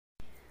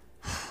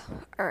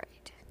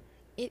Alright,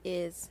 it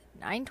is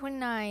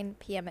 9:29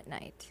 p.m. at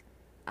night.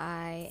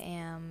 I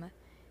am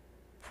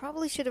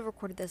probably should have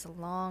recorded this a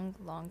long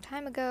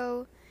time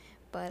ago,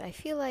 but I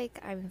feel like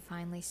I'm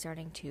finally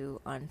starting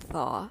to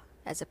unthaw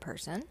as a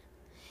person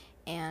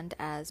and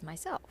as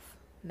myself,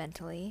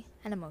 mentally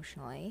and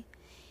emotionally.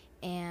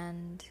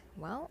 And,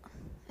 well,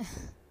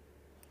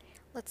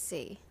 let's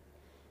see.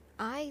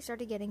 I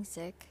started getting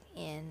sick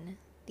in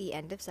the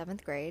end of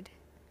 7th grade,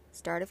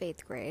 start of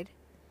 8th grade.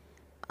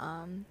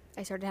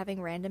 I started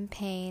having random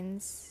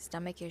pains,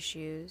 stomach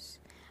issues.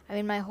 I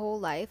mean, my whole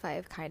life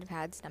I've kind of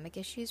had stomach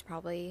issues,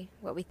 probably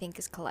what we think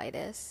is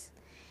colitis.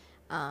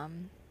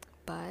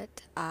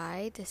 But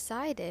I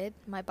decided,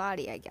 my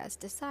body, I guess,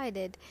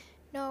 decided,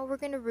 no, we're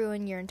going to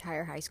ruin your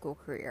entire high school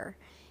career.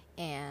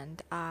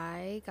 And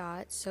I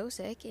got so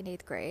sick in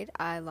 8th grade.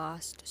 I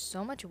lost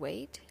so much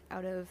weight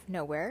out of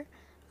nowhere.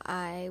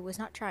 I was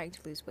not trying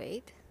to lose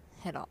weight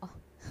at all.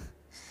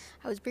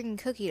 I was bringing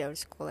cookie dough to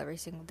school every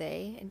single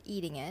day and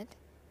eating it,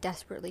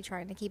 desperately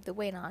trying to keep the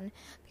weight on,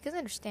 because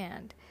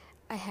understand,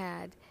 I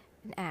had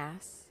an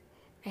ass,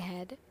 I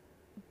had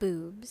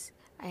boobs,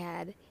 I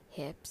had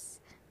hips,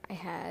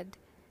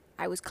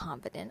 I was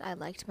confident, I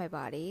liked my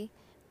body,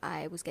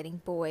 I was getting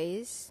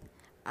boys,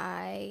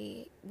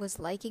 I was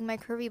liking my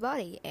curvy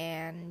body,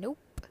 and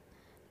nope,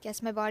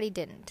 guess my body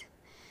didn't.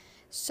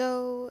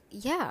 So,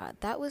 yeah,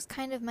 that was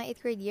kind of my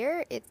 8th grade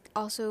year. It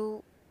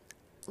also,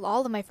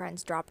 all of my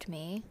friends dropped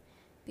me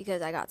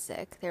because I got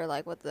sick. They were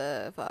like, what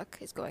the fuck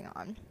is going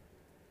on?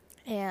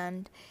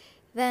 And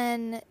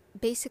then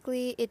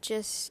basically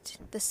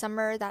that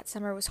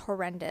summer was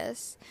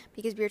horrendous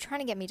because we were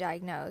trying to get me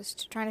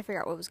diagnosed, trying to figure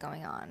out what was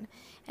going on.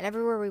 And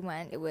everywhere we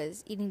went, it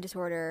was eating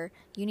disorder,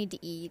 you need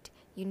to eat,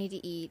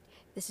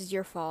 this is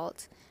your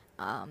fault.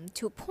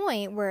 To a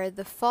point where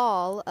the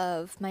fall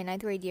of my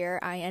 9th grade year,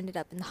 I ended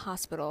up in the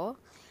hospital.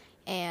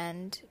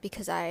 And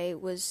because I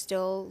was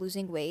still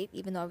losing weight,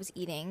 even though I was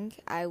eating,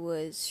 I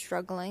was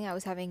struggling. I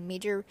was having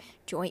major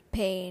joint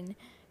pain,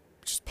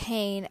 just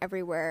pain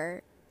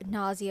everywhere,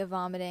 nausea,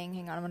 vomiting.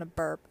 Hang on, I'm going to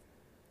burp.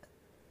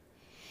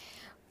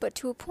 But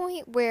to a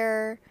point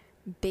where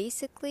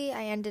basically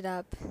I ended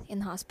up in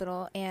the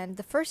hospital, and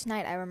the first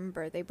night I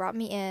remember they brought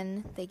me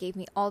in, they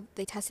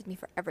tested me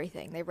for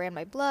everything. They ran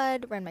my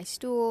blood, ran my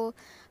stool,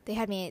 they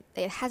had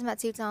hazmat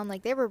suits on,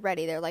 like they were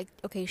ready. They're like,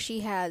 okay, she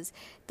has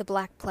the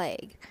Black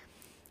Plague.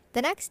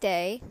 The next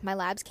day, my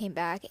labs came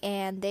back,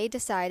 and they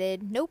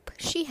decided, nope,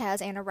 she has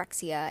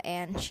anorexia,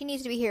 and she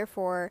needs to be here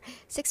for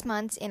 6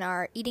 months in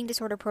our eating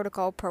disorder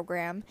protocol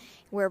program,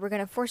 where we're going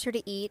to force her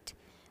to eat,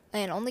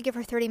 and only give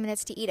her 30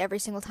 minutes to eat every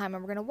single time,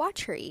 and we're going to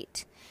watch her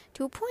eat.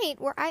 To a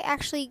point where I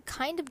actually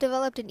kind of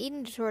developed an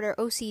eating disorder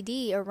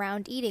OCD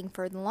around eating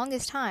for the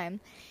longest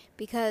time,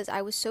 because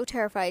I was so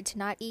terrified to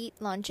not eat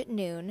lunch at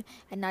noon,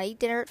 and not eat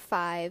dinner at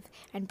 5,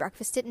 and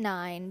breakfast at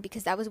 9,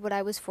 because that was what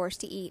I was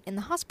forced to eat in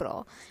the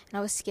hospital. And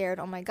I was scared,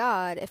 oh my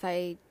god, if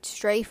I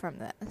stray from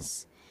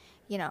this,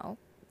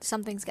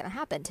 something's gonna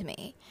happen to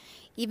me.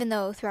 Even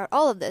though throughout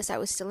all of this, I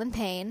was still in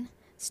pain,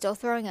 still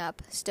throwing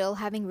up, still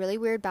having really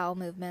weird bowel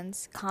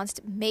movements,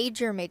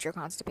 major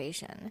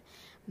constipation,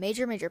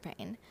 major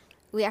pain.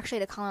 We actually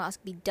had a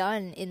colonoscopy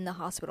done in the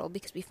hospital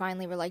because we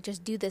finally were like,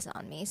 just do this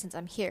on me since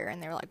I'm here.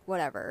 And they were like,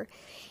 whatever.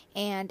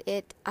 And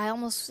I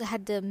almost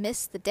had to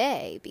miss the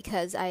day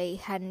because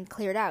I hadn't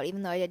cleared out,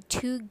 even though I had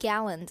 2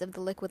 gallons of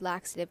the liquid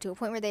laxative, to a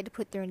point where they had to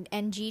put through an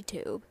NG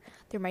tube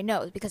through my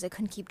nose because I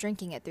couldn't keep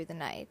drinking it through the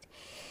night.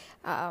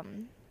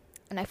 And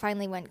I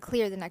finally went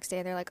clear the next day.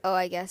 And they're like, oh,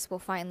 I guess we'll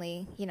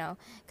finally,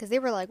 because they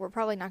were like, we're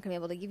probably not going to be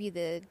able to give you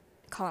the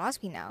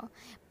colonoscopy now.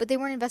 But they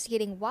weren't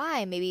investigating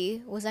why.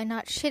 Maybe was I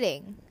not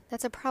shitting?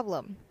 That's a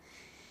problem.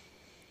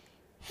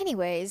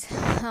 Anyways,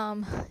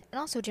 and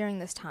also during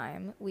this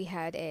time, we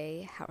had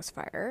a house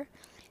fire.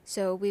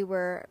 So we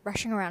were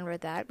rushing around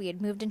with that. We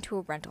had moved into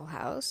a rental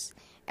house.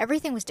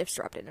 Everything was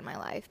disrupted in my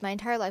life. My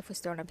entire life was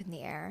thrown up in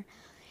the air.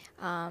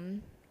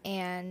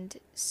 And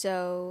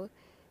so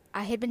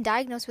I had been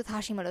diagnosed with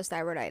Hashimoto's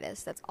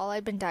thyroiditis. That's all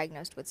I'd been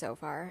diagnosed with so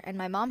far. And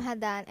my mom had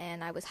that,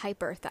 and I was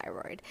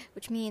hyperthyroid,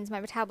 which means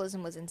my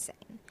metabolism was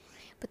insane.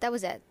 But that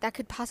was it. That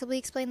could possibly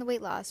explain the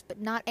weight loss,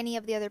 but not any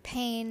of the other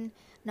pain,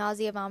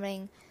 nausea,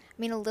 vomiting. I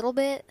mean, a little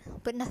bit,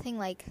 but nothing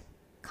like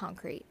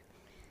concrete.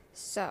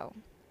 So,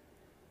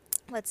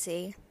 let's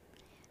see.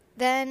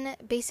 Then,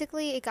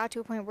 basically, it got to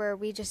a point where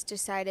we just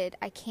decided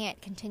I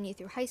can't continue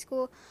through high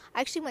school.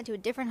 I actually went to a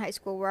different high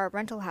school where our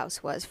rental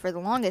house was for the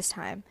longest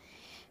time.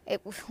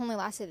 It only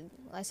lasted,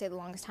 I say the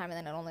longest time, and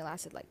then it only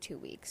lasted like 2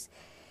 weeks.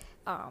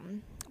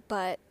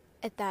 But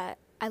at that,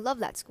 I love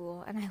that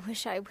school, and I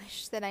wish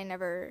that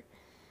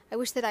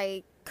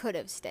I could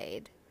have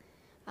stayed.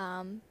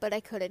 But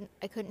I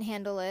couldn't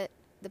handle it.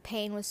 The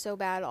pain was so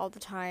bad all the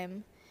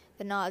time.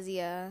 The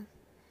nausea,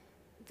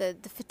 the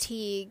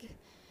fatigue,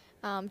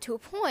 to a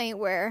point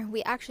where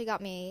we actually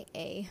got me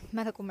a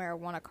medical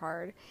marijuana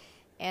card,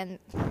 and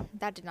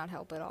that did not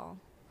help at all.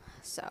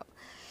 So,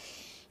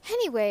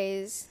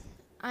 anyways,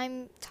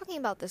 I'm talking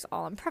about this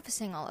all, I'm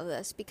prefacing all of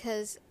this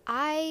because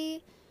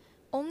I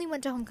only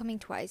went to homecoming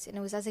twice, and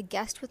it was as a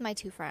guest with my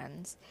two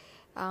friends,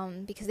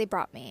 because they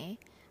brought me.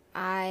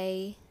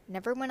 I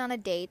never went on a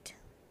date.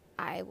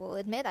 I will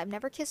admit I've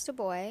never kissed a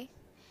boy.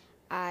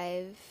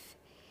 I've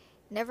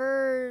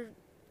never,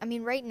 I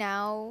mean, right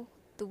now,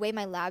 the way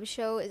my labs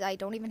show is I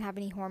don't even have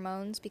any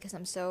hormones because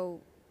I'm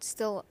still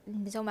so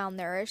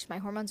malnourished. My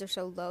hormones are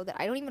so low that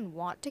I don't even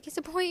want to kiss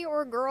a boy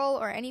or a girl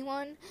or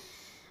anyone.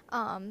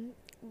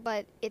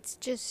 But it's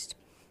just,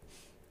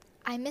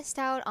 I missed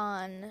out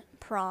on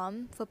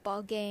prom,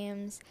 football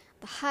games,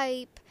 the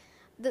hype,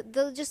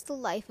 just the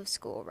life of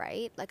school,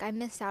 right? Like, I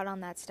missed out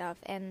on that stuff,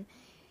 and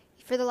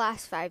for the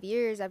last 5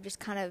 years, I've just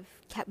kind of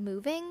kept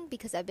moving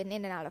because I've been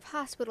in and out of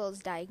hospitals,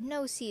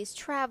 diagnoses,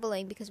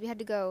 traveling, because we had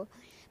to go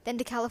then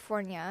to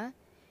California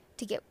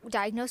to get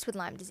diagnosed with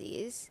Lyme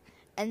disease,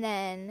 and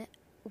then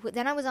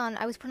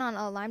I was put on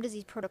a Lyme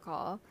disease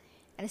protocol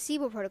and a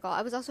SIBO protocol.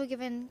 I was also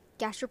given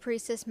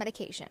gastroparesis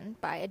medication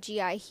by a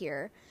GI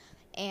here,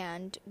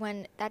 and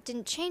when that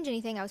didn't change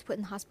anything, I was put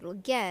in the hospital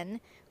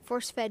again,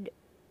 force-fed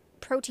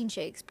protein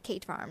shakes,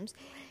 Kate Farms,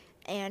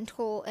 and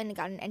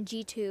got an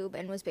NG tube,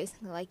 and was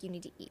basically like, you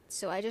need to eat.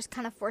 So I just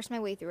kind of forced my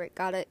way through it,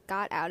 got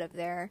out of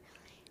there,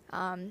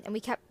 and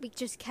we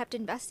just kept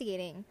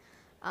investigating,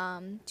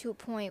 to a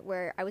point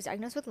where I was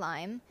diagnosed with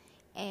Lyme,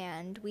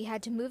 and we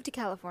had to move to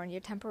California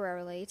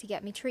temporarily to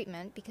get me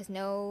treatment because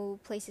no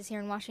places here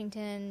in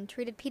Washington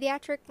treated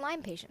pediatric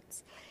Lyme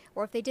patients,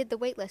 or if they did, the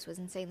wait list was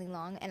insanely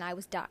long, and I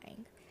was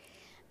dying.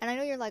 And I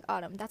know you're like,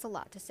 Autumn, that's a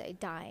lot to say,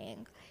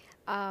 dying.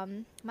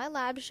 My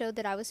lab showed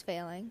that I was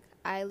failing.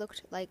 I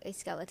looked like a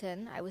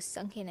skeleton. I was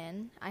sunken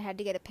in. I had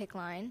to get a PICC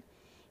line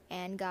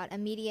and got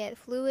immediate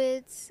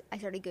fluids. I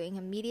started getting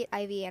immediate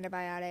IV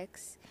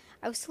antibiotics.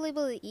 I was still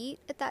able to eat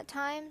at that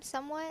time,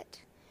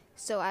 somewhat,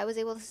 so I was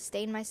able to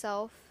sustain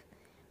myself,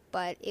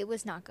 but it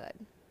was not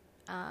good.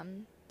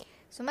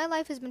 So my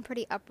life has been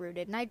pretty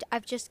uprooted, and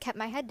I've just kept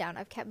my head down.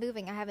 I've kept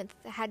moving. I haven't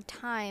had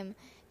time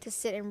to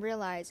sit and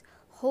realize,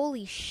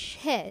 holy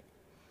shit,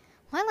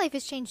 my life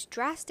has changed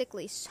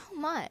drastically so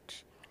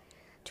much,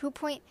 to a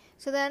point.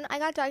 So then I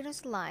got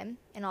diagnosed with Lyme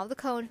and all the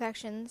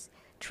co-infections.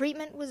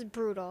 Treatment was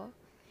brutal.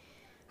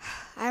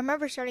 I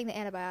remember starting the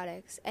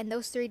antibiotics, and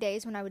those 3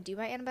 days when I would do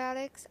my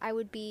antibiotics, I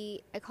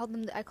called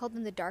them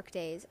the dark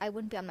days. I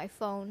wouldn't be on my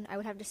phone. I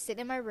would have to sit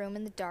in my room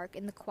in the dark,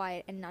 in the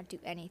quiet, and not do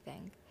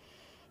anything.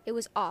 It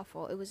was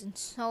awful. It was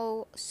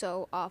so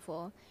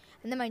awful.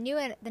 And then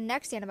the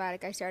next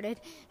antibiotic I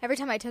started, every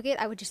time I took it,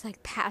 I would just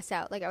like pass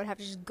out. Like, I would have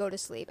to just go to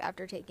sleep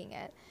after taking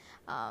it.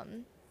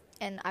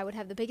 And I would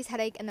have the biggest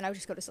headache, and then I would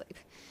just go to sleep.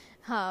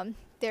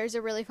 There's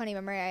a really funny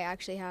memory I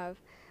actually have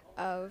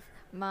of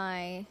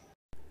my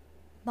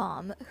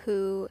mom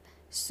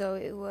so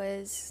it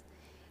was,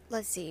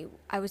 let's see,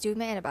 I was doing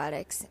my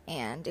antibiotics,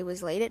 and it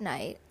was late at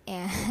night,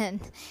 and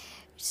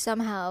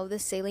somehow the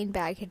saline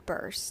bag had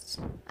burst.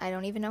 I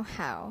don't even know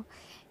how.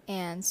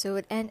 And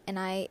so when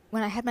I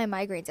had my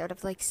migraines, I would have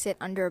to like sit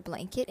under a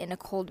blanket in a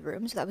cold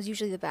room. So that was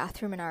usually the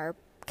bathroom in our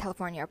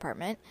California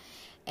apartment.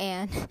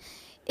 And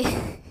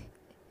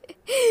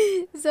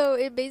so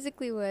it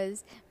basically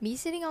was me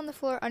sitting on the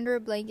floor under a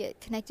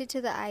blanket connected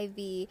to the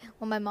IV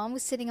while my mom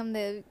was sitting on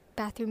the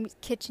bathroom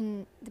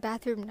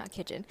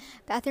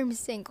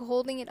sink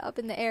holding it up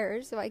in the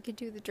air so I could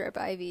do the drip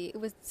IV. It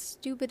was the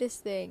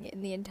stupidest thing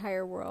in the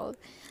entire world.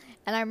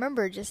 And I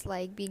remember just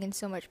like being in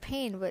so much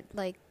pain, but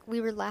like we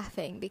were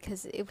laughing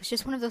because it was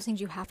just one of those things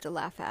you have to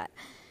laugh at.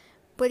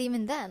 But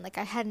even then, like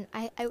I hadn't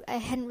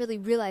really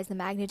realized the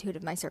magnitude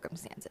of my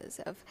circumstances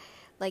of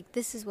like,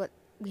 this is what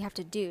we have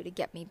to do to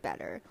get me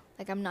better.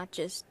 Like, I'm not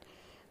just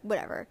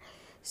whatever.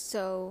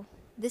 So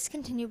this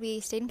continued. We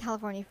stayed in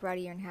California for about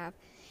a year and a half,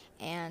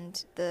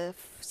 and the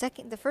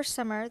first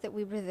summer that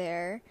we were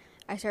there,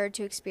 I started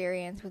to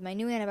experience with my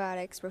new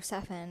antibiotics,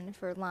 Rocephin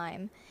for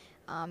Lyme,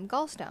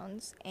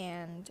 gallstones,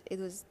 and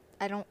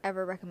I don't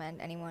ever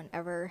recommend anyone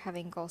ever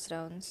having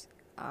gallstones.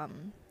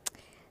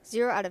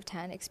 0 out of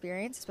 10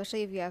 experience,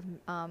 especially if you have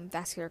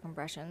vascular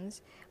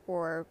compressions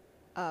or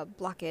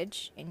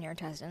blockage in your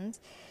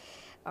intestines.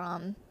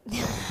 So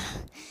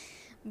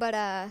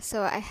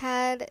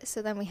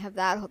then we have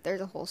that,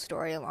 there's a whole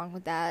story along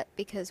with that,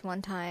 because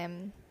one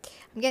time,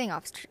 I'm getting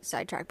off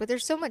sidetrack, but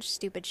there's so much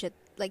stupid shit,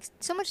 like,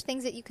 so much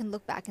things that you can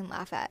look back and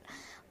laugh at.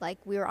 Like,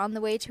 we were on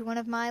the way to one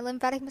of my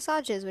lymphatic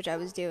massages, which I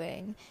was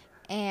doing,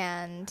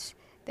 and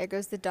there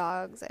goes the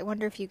dogs. I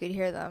wonder if you could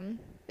hear them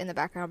in the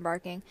background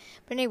barking.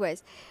 But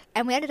anyways,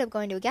 and we ended up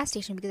going to a gas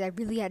station because I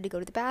really had to go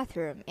to the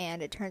bathroom,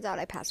 and it turns out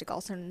I passed a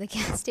gallstone in the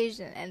gas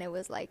station, and it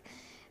was, like,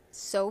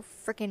 so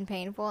freaking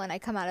painful. And I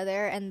come out of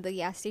there, and the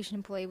gas station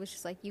employee was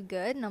just like, "You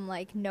good?" And I'm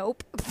like,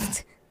 "Nope."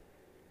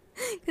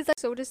 Because I'm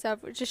so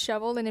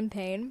disheveled and in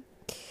pain.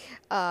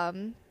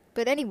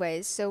 But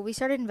anyways, so we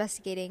started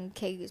investigating,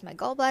 okay, is my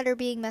gallbladder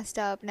being messed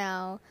up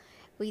now?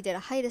 We did a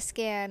HIDA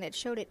scan. It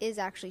showed it is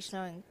actually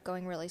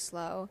going really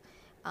slow.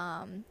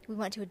 We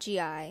went to a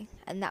GI,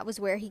 and that was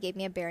where he gave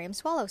me a barium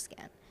swallow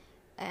scan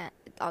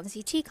on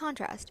CT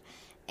contrast.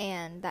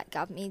 and that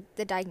got me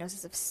the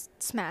diagnosis of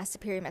SMAS,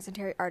 superior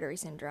mesenteric artery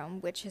syndrome,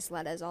 which has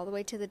led us all the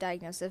way to the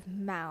diagnosis of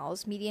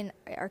MALS, median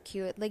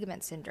arcuate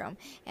ligament syndrome,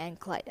 and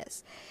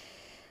colitis.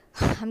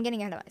 I'm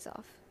getting ahead of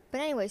myself.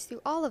 But anyways,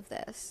 through all of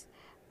this,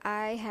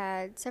 I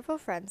had several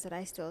friends that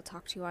I still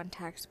talk to on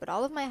text, but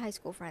all of my high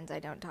school friends I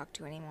don't talk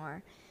to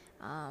anymore.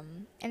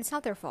 And it's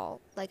not their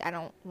fault. Like, I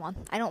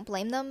don't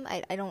blame them.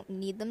 I don't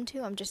need them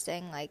to. I'm just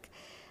saying, like,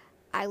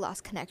 I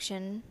lost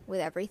connection with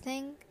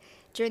everything.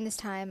 During this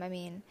time, I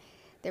mean,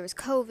 there was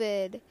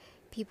COVID,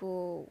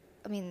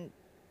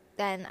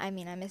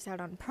 I missed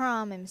out on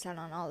prom, I missed out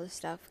on all this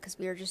stuff, because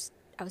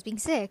I was being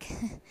sick.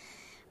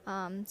 So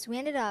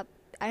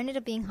I ended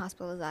up being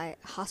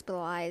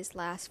hospitalized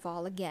last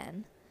fall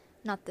again,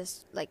 not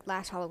this, like,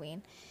 last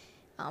Halloween,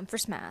 for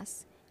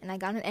SMAS, and I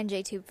got an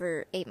NJ tube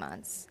for 8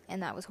 months,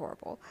 and that was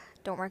horrible.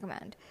 Don't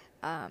recommend.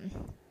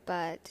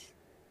 But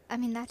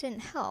that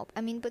didn't help.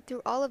 But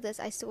through all of this,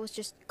 I still was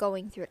just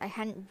going through it. I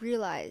hadn't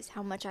realized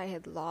how much I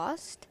had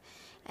lost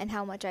and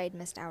how much I had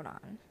missed out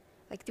on.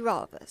 Like, through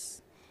all of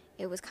this.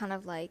 It was kind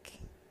of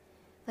like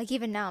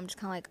even now, I'm just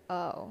kind of like,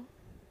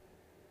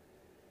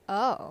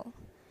 oh.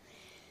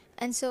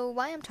 And so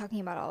why I'm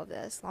talking about all of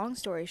this, long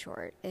story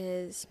short,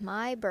 is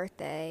my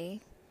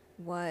birthday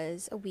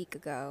was a week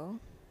ago,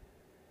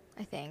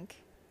 I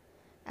think.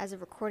 As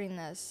of recording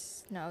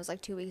this, no, it was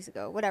like 2 weeks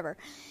ago, whatever.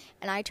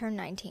 And I turned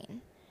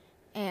 19.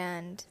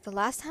 And the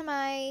last time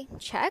I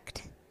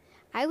checked,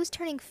 I was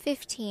turning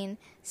 15,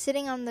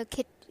 sitting on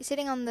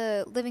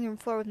the living room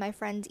floor with my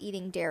friends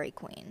eating Dairy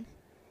Queen,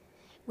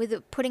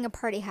 putting a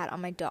party hat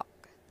on my dog.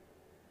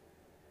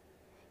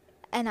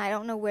 And I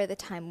don't know where the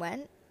time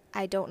went.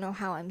 I don't know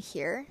how I'm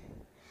here.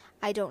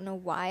 I don't know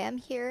why I'm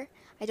here.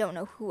 I don't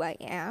know who I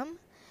am.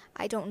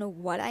 I don't know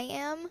what I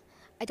am.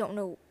 I don't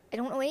know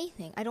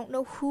anything. I don't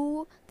know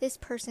who this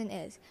person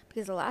is,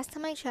 because the last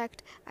time I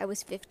checked, I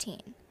was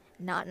 15,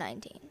 not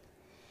 19.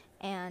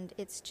 And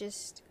it's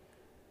just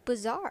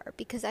bizarre,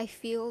 because I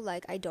feel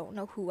like I don't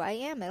know who I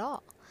am at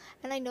all.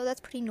 And I know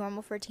that's pretty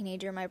normal for a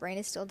teenager. My brain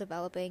is still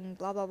developing,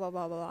 blah, blah, blah,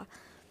 blah, blah.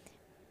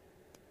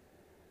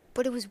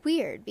 But it was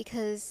weird,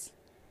 because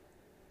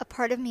a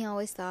part of me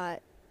always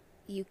thought,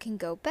 you can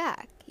go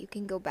back. You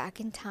can go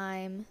back in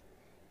time.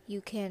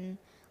 You can,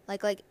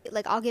 like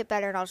I'll get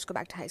better and I'll just go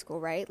back to high school,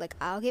 right? Like,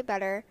 I'll get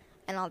better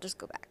and I'll just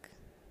go back.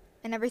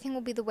 And everything will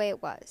be the way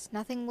it was.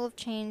 Nothing will have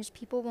changed.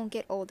 People won't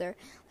get older.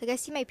 Like, I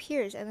see my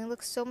peers, and they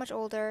look so much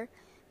older.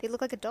 They look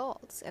like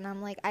adults. And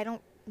I'm like, I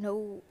don't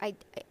know.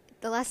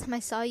 The last time I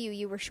saw you,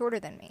 you were shorter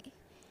than me.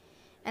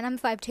 And I'm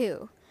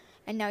 5'2".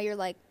 And now you're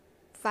like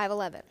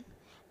 5'11".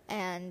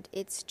 And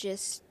it's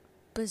just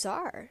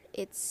bizarre.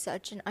 It's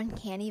such an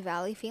uncanny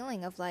valley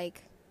feeling of,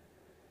 like,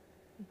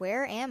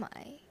 where am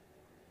I?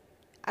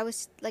 I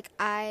was, like,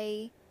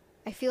 I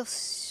feel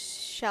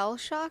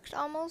shell-shocked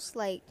almost,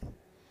 like,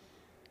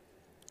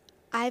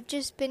 I've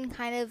just been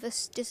kind of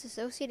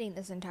disassociating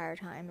this entire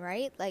time,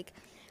 right? Like,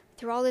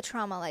 through all the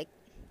trauma, like,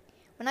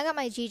 when I got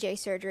my GJ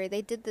surgery,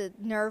 they did the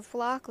nerve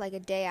block, like, a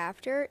day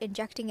after,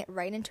 injecting it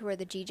right into where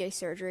the GJ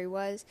surgery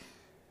was.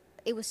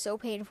 It was so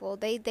painful.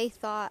 They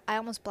thought, I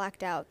almost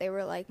blacked out. They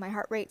were like, my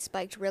heart rate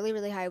spiked really,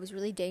 really high. It was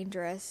really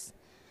dangerous.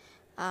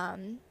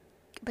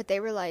 But they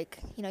were like,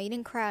 you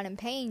didn't cry out in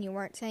pain. You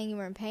weren't saying you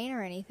were in pain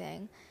or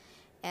anything.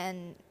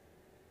 And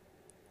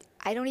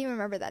I don't even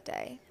remember that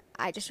day.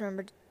 I just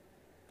remembered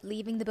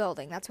leaving the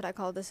building. That's what I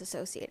call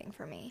disassociating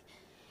for me.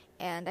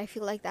 And I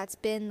feel like that's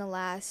been the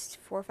last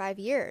 4 or 5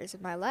 years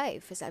of my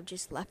life, is I've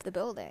just left the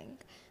building,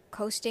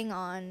 coasting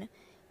on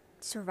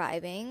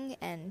surviving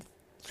and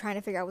trying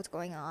to figure out what's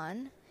going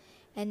on.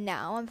 And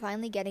now I'm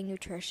finally getting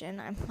nutrition.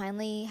 I'm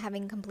finally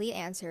having complete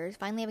answers,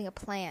 finally having a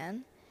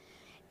plan.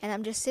 And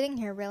I'm just sitting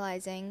here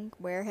realizing,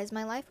 where has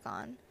my life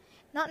gone?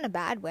 Not in a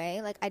bad way.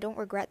 Like, I don't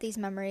regret these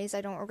memories. I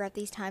don't regret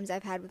these times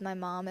I've had with my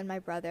mom and my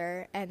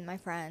brother and my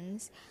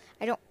friends.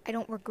 I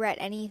don't regret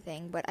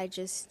anything, but I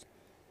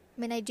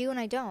do and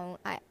I don't.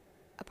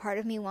 A part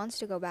of me wants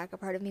to go back. A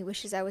part of me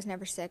wishes I was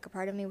never sick. A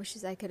part of me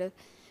wishes I could have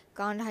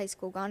gone to high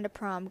school, gone to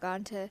prom,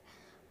 gone to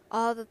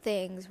all the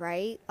things,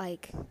 right?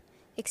 Like,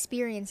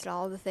 experienced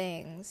all the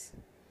things.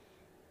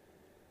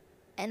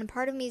 And a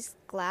part of me is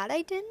glad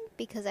I didn't,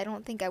 because I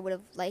don't think I would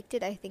have liked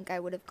it. I think I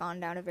would have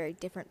gone down a very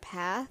different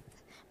path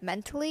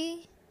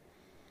mentally.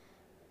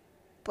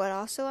 But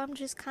also, I'm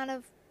just kind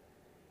of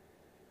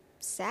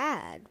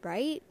sad,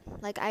 right?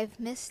 Like, I've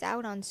missed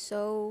out on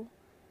so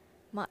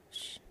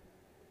much.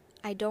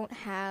 I don't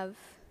have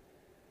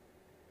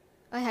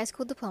my high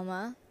school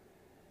diploma.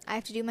 I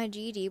have to do my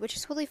GED, which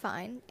is totally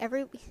fine.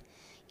 You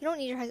don't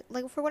need your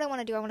like, for what I want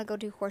to do, I want to go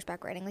do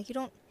horseback riding. Like, you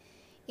don't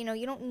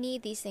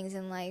need these things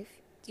in life.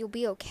 You'll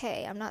be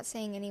okay. I'm not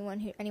saying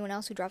anyone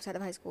else who drops out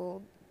of high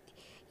school,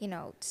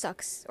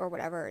 sucks or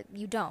whatever.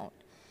 You don't.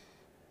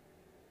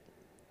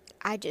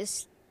 I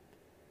just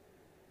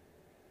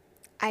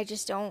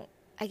don't.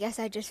 I guess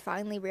I just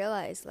finally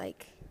realized,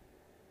 like,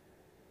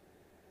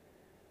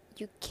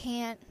 you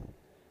can't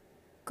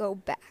go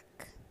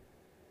back.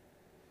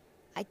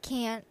 I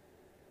can't,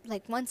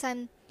 like, once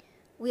I'm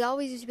we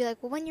always used to be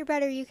like, well, when you're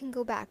better, you can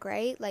go back,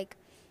 right? Like,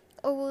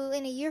 oh, well,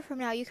 in a year from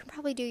now, you can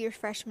probably do your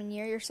freshman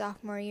year, your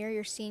sophomore year,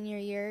 your senior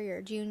year,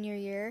 your junior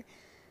year.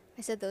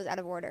 I said those out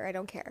of order. I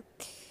don't care.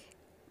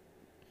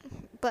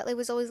 But it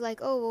was always like,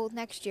 oh, well,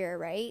 next year,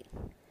 right?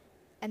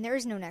 And there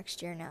is no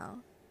next year now.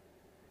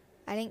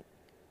 I didn't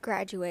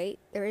graduate.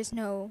 There is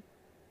no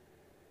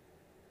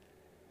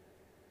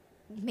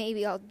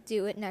maybe I'll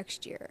do it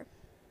next year.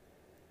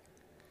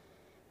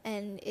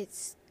 And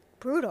it's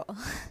brutal.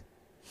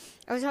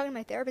 I was talking to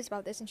my therapist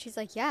about this, and she's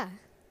like, yeah,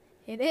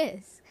 it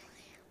is.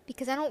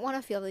 Because I don't want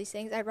to feel these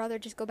things. I'd rather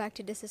just go back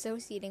to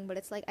disassociating, but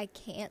it's like I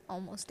can't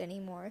almost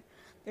anymore.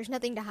 There's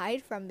nothing to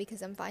hide from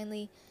because I'm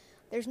finally,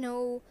 there's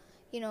no,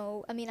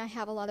 I mean, I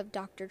have a lot of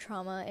doctor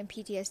trauma and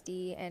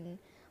PTSD and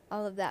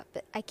all of that,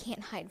 but I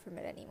can't hide from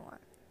it anymore.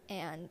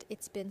 And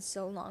it's been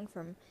so long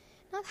from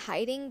not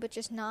hiding, but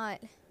just not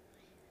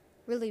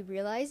really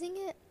realizing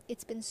it.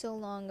 It's been so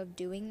long of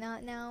doing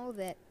that now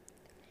that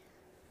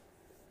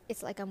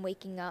it's like I'm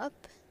waking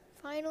up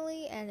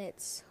finally, and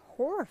it's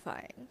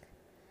horrifying.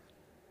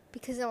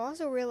 Because I'm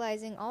also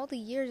realizing all the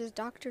years as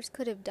doctors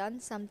could have done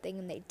something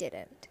and they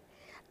didn't.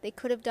 They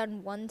could have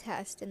done one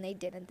test and they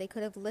didn't. They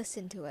could have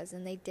listened to us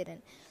and they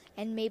didn't.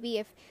 And maybe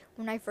if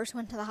when I first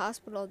went to the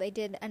hospital they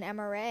did an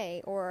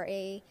MRA or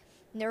a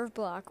nerve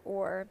block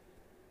or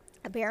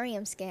a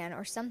barium scan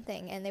or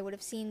something, and they would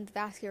have seen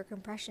vascular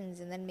compressions,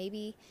 and then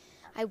maybe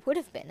I would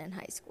have been in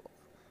high school.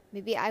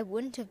 Maybe I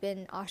wouldn't have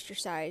been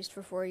ostracized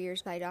for 4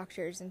 years by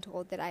doctors and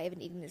told that I have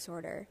an eating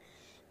disorder.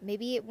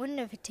 Maybe it wouldn't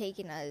have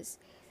taken us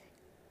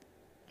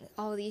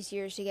all these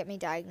years to get me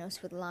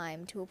diagnosed with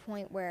Lyme to a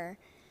point where,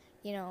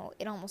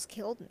 it almost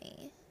killed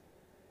me.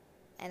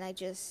 And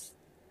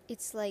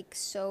it's like,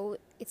 so,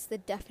 it's the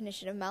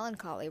definition of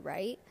melancholy,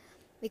 right?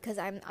 Because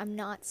I'm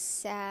not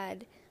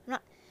sad.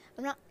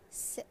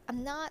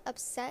 I'm not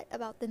upset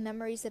about the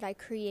memories that I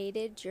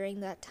created during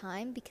that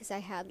time, because I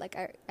had, like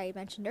I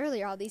mentioned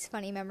earlier, all these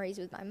funny memories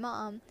with my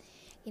mom.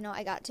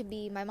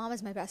 My mom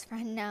is my best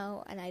friend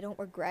now, and I don't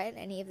regret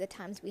any of the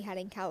times we had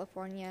in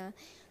California.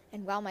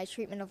 And while my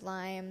treatment of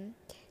Lyme,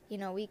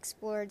 we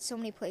explored so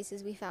many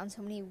places. We found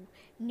so many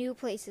new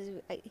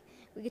places.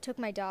 We took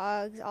my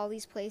dogs, all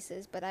these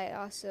places. But I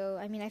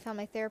found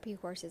my therapy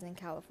horses in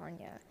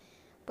California.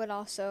 But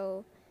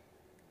also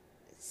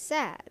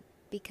sad,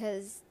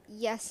 because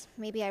yes,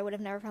 maybe I would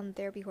have never found the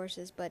therapy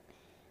horses, but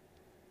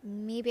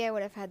maybe I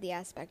would have had the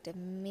aspect of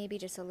maybe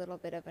just a little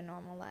bit of a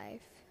normal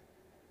life.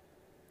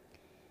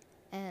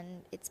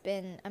 And it's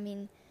been,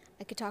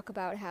 I could talk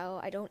about how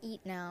I don't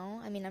eat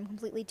now. I'm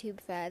completely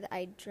tube fed.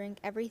 I drink,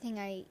 everything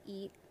I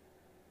eat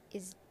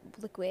is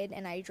liquid,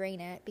 and I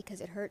drain it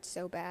because it hurts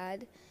so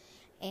bad.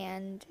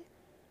 And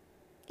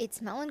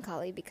it's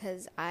melancholy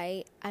because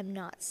I'm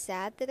not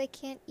sad that I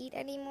can't eat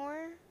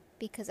anymore,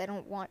 because I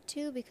don't want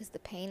to, because the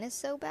pain is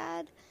so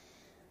bad.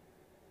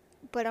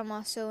 But I'm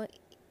also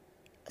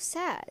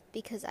sad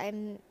because I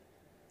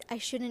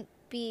shouldn't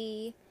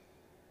be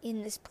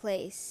in this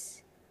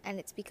place, and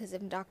it's because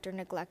of doctor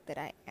neglect that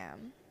I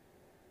am.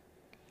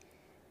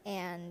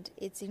 And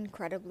it's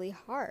incredibly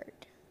hard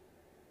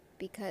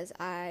because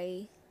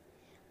I,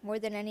 more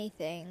than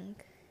anything,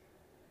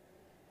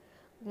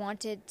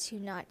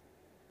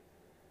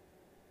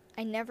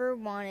 I never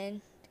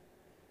wanted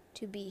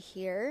to be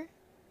here.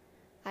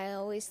 I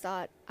always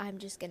thought I'm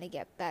just going to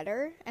get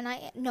better. And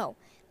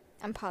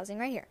I'm pausing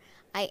right here.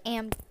 I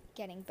am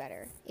getting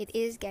better. It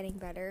is getting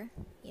better.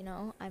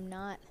 I'm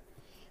not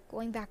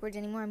going backwards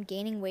anymore. I'm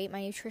gaining weight.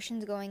 My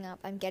nutrition's going up.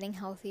 I'm getting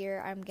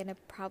healthier. I'm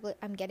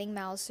getting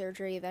Mal's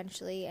surgery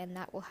eventually, and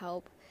that will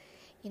help.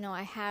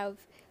 I have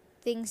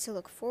things to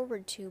look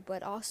forward to,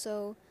 but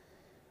also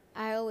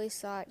I always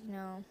thought,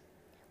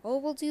 oh,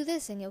 we'll do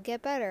this and you'll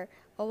get better.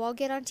 Oh, I'll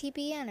get on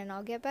TPN and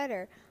I'll get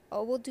better.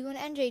 Oh, we'll do an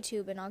NJ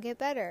tube and I'll get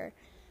better.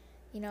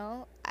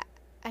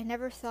 I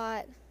never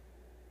thought,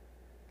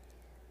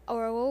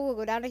 or we'll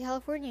go down to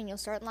California and you'll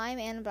start Lyme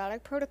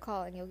antibiotic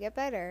protocol and you'll get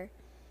better.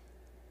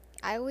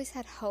 I always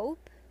had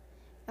hope,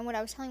 and what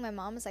I was telling my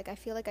mom is, I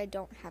feel like I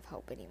don't have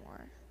hope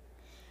anymore.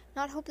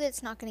 Not hope that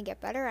it's not going to get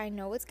better. I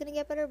know it's going to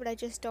get better, but I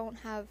just don't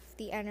have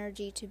the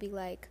energy to be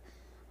like,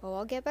 oh,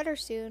 I'll get better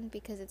soon,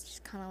 because it's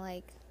just kind of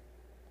like,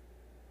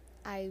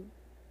 I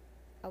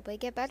hope I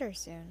get better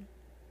soon.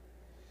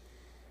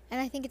 And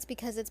I think it's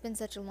because it's been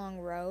such a long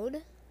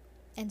road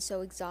and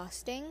so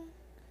exhausting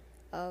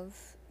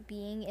of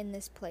being in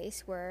this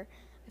place where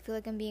I feel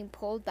like I'm being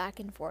pulled back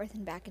and forth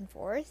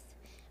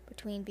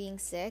between being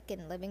sick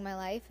and living my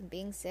life, and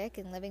being sick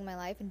and living my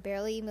life, and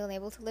barely being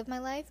able to live my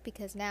life,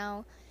 because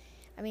now,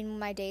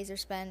 my days are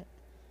spent,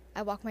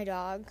 I walk my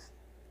dog,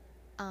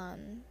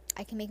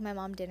 I can make my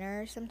mom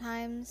dinner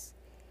sometimes,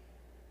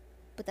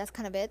 but that's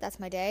kind of it. That's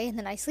my day, and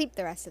then I sleep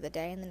the rest of the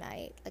day and the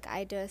night.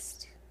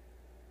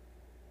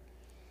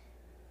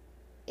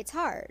 It's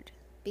hard,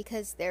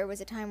 because there was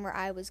a time where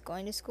I was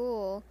going to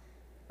school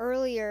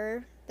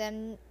earlier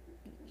than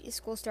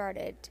school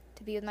started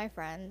to be with my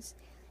friends,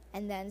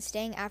 and then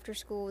staying after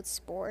school with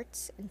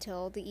sports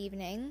until the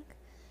evening,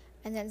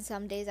 And then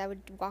some days I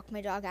would walk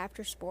my dog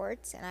after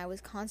sports, and I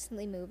was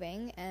constantly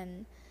moving,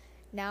 and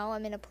now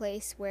I'm in a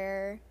place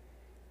where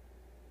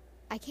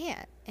I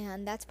can't,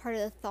 and that's part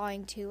of the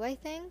thawing too, I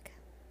think.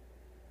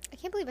 I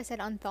can't believe I said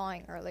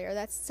unthawing earlier.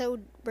 That's so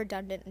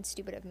redundant and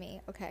stupid of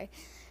me. Okay,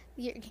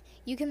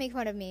 you can make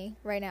fun of me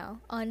right now.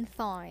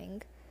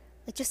 Unthawing,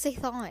 like, just say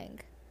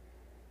thawing.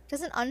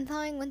 Doesn't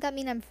unthawing, wouldn't that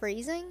mean I'm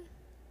freezing?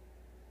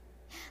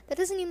 That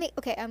doesn't even make...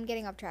 Okay, I'm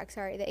getting off track.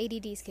 Sorry, the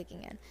ADD's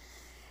kicking in.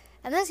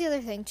 And that's the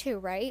other thing too,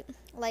 right?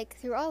 Like,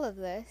 through all of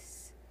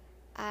this,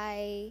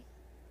 I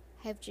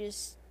feel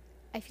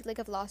like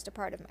I've lost a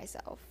part of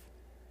myself.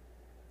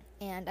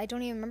 And I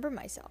don't even remember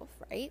myself,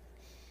 right?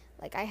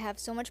 Like, I have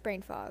so much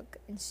brain fog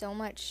and so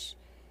much...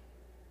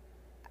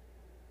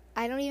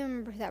 I don't even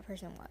remember who that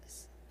person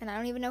was. And I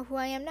don't even know who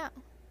I am now.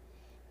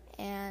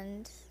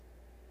 And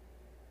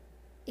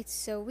it's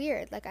so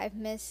weird. Like, I've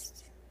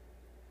missed...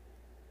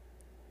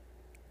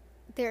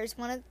 There's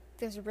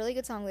a really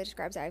good song that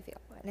describes how I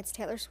feel. And it's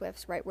Taylor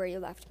Swift's Right Where You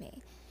Left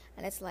Me.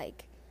 And it's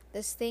like,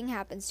 this thing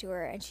happens to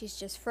her and she's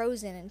just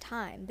frozen in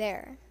time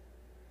there.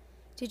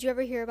 Did you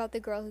ever hear about the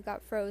girl who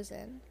got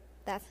frozen?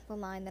 That's the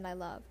line that I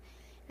love.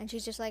 And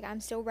she's just like, I'm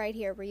still right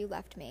here where you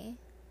left me.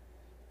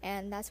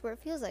 And that's where it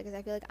feels like, because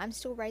I feel like I'm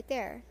still right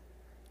there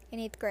in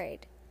 8th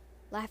grade,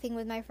 laughing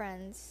with my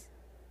friends.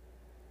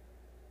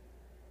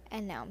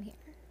 And now I'm here.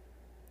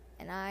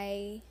 And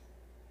I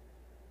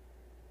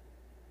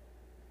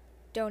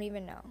don't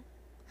even know.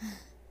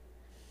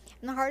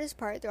 And the hardest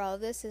part through all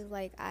of this is,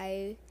 like,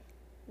 I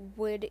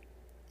want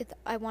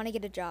to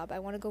get a job. I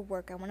want to go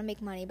work. I want to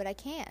make money, but I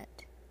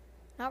can't.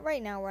 Not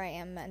right now where I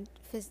am,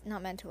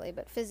 not mentally,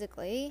 but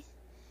physically.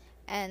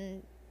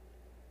 And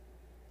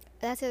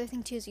that's the other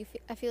thing too, is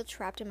I feel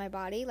trapped in my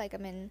body.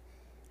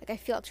 I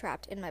feel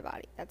trapped in my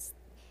body.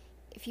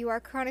 If you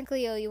are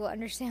chronically ill, you will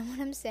understand what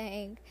I'm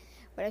saying.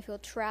 But I feel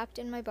trapped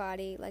in my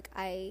body.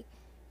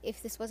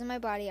 If this wasn't my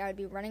body, I would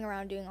be running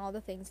around doing all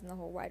the things in the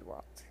whole wide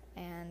world.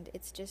 And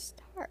it's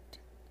just hard.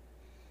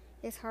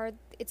 It's hard.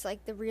 It's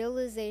like the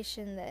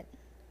realization that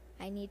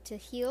I need to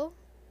heal.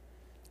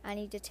 I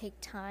need to take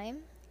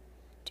time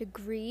to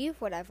grieve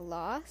what I've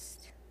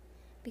lost.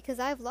 Because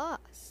I've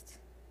lost.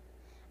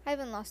 I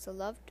haven't lost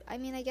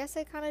I guess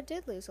I kind of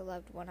did lose a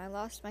loved one. I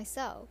lost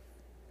myself.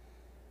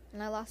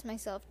 And I lost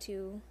myself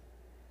to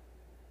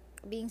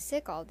being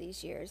sick all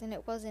these years. And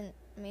it wasn't,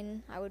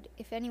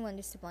 if anyone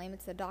is to blame,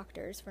 it's the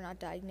doctors for not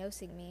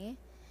diagnosing me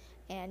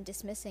and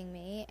dismissing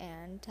me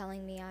and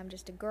telling me I'm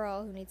just a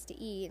girl who needs to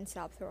eat and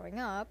stop throwing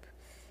up.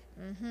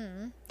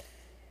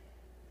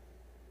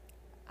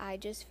 I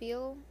just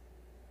feel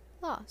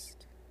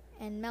lost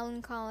and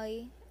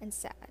melancholy and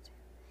sad.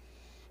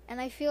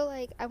 And I feel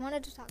like I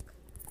wanted to talk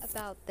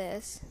about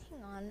this.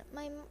 Hang on,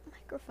 my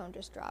microphone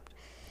just dropped.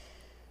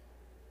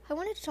 I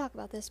wanted to talk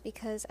about this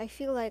because I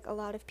feel like a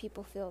lot of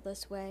people feel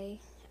this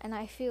way. And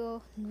I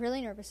feel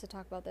really nervous to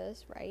talk about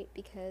this, right?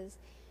 Because,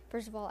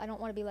 first of all, I don't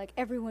want to be like,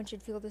 everyone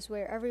should feel this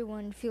way, or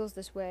everyone feels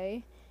this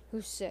way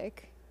who's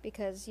sick.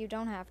 Because you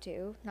don't have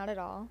to, not at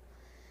all.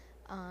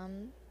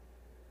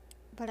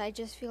 But I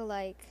just feel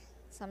like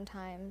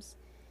sometimes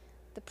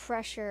the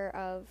pressure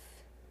of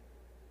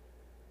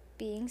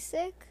being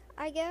sick,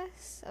 I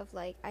guess, of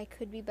like, I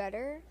could be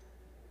better,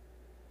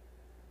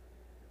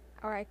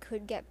 or I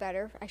could get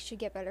better, I should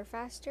get better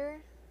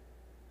faster,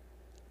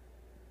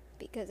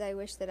 because I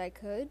wish that I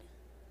could.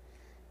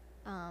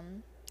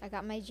 I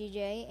got my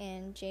GJ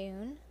in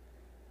June,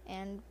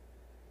 and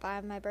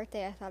by my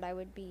birthday I thought I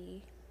would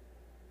be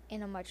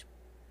in a much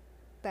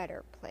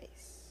better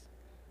place.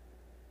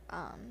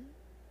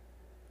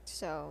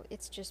 So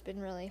it's just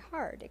been really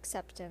hard,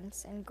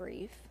 acceptance and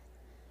grief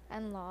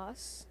and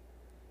loss.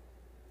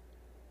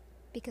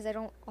 Because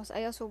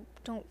I also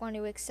don't want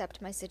to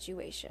accept my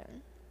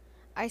situation.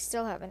 I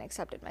still haven't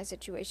accepted my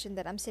situation,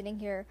 that I'm sitting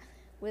here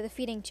with a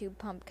feeding tube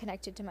pump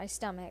connected to my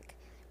stomach,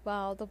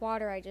 while the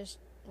water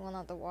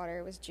not the water,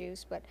 it was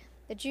juice, but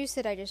the juice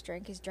that I just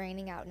drank is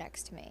draining out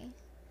next to me.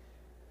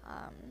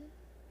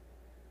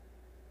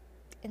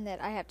 And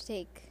that I have to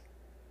take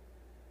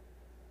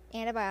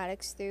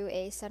antibiotics through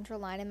a central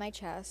line in my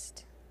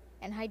chest,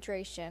 and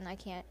hydration,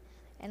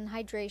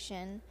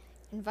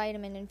 and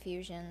vitamin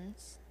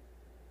infusions.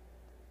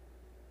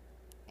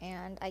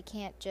 And I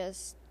can't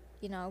just,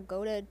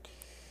 go to,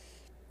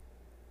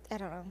 I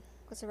don't know,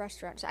 what's a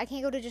restaurant? So I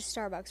can't go to just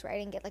Starbucks,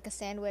 right, and get like a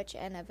sandwich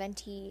and a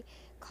venti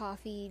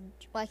coffee.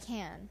 Well, I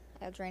can.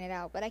 I'll drain it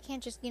out. But I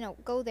can't just,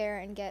 go there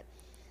and get,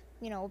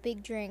 a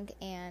big drink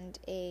and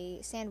a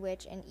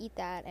sandwich and eat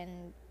that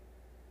and,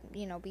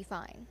 be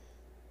fine.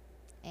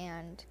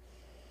 And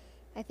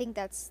I think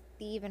that's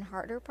the even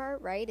harder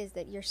part, right, is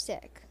that you're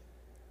sick.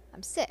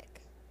 I'm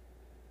sick.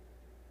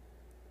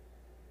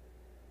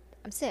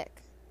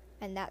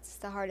 And that's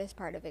the hardest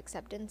part of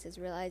acceptance, is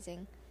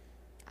realizing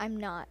I'm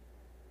not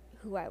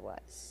who I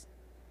was.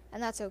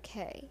 And that's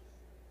okay.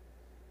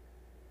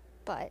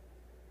 But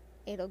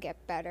it'll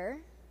get better.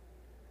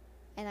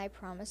 And I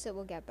promise it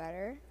will get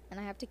better. And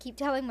I have to keep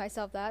telling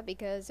myself that,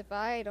 because if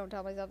I don't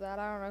tell myself that,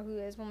 I don't know who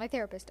is. Well, my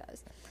therapist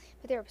does.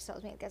 My therapist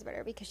tells me it gets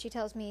better because she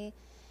tells me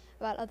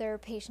about other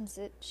patients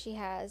that she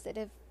has that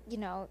have,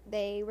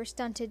 they were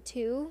stunted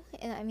too.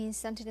 And I mean,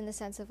 stunted in the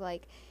sense of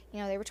like,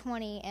 they were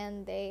 20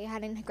 and they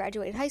hadn't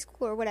graduated high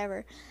school or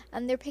whatever.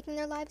 And they're picking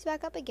their lives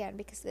back up again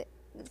because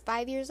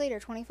 5 years later,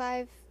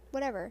 25,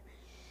 whatever.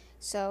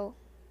 So,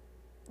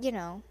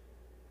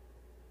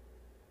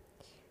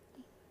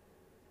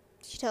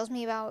 she tells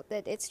me about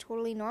that it's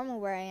totally normal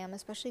where I am,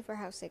 especially for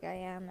how sick I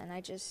am. And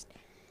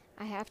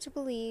I have to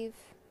believe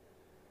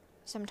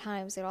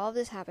sometimes that all of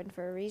this happened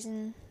for a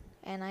reason.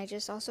 And I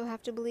just also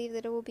have to believe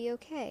that it will be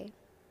okay.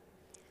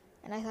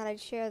 And I thought I'd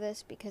share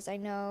this because I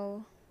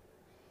know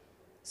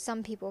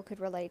some people could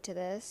relate to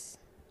this.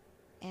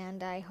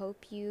 And I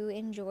hope you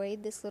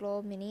enjoyed this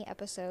little mini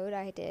episode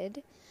I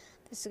did.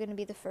 This is going to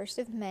be the first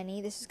of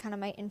many. This is kind of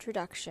my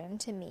introduction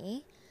to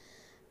me.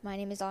 My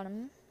name is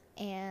Autumn,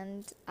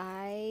 and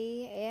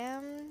I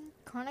am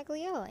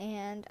chronically ill,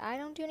 and I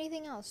don't do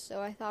anything else.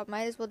 So I thought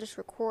might as well just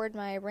record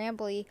my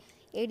rambly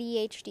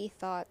ADHD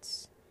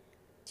thoughts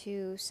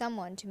to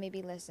someone to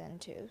maybe listen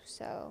to.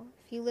 So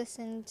if you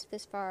listened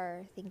this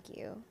far, thank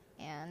you.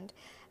 And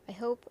I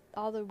hope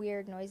all the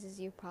weird noises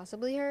you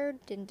possibly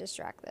heard didn't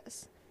distract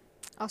this.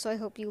 Also, I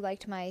hope you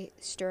liked my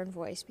stern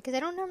voice, because I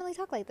don't normally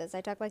talk like this. I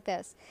talk like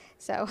this.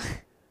 So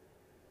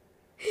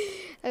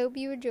I hope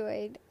you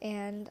enjoyed,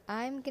 and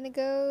I'm gonna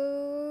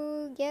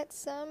go get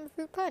some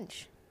fruit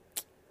punch.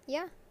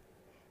 Yeah.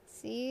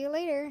 See you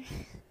later.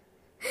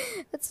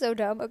 That's so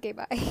dumb. Okay,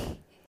 bye.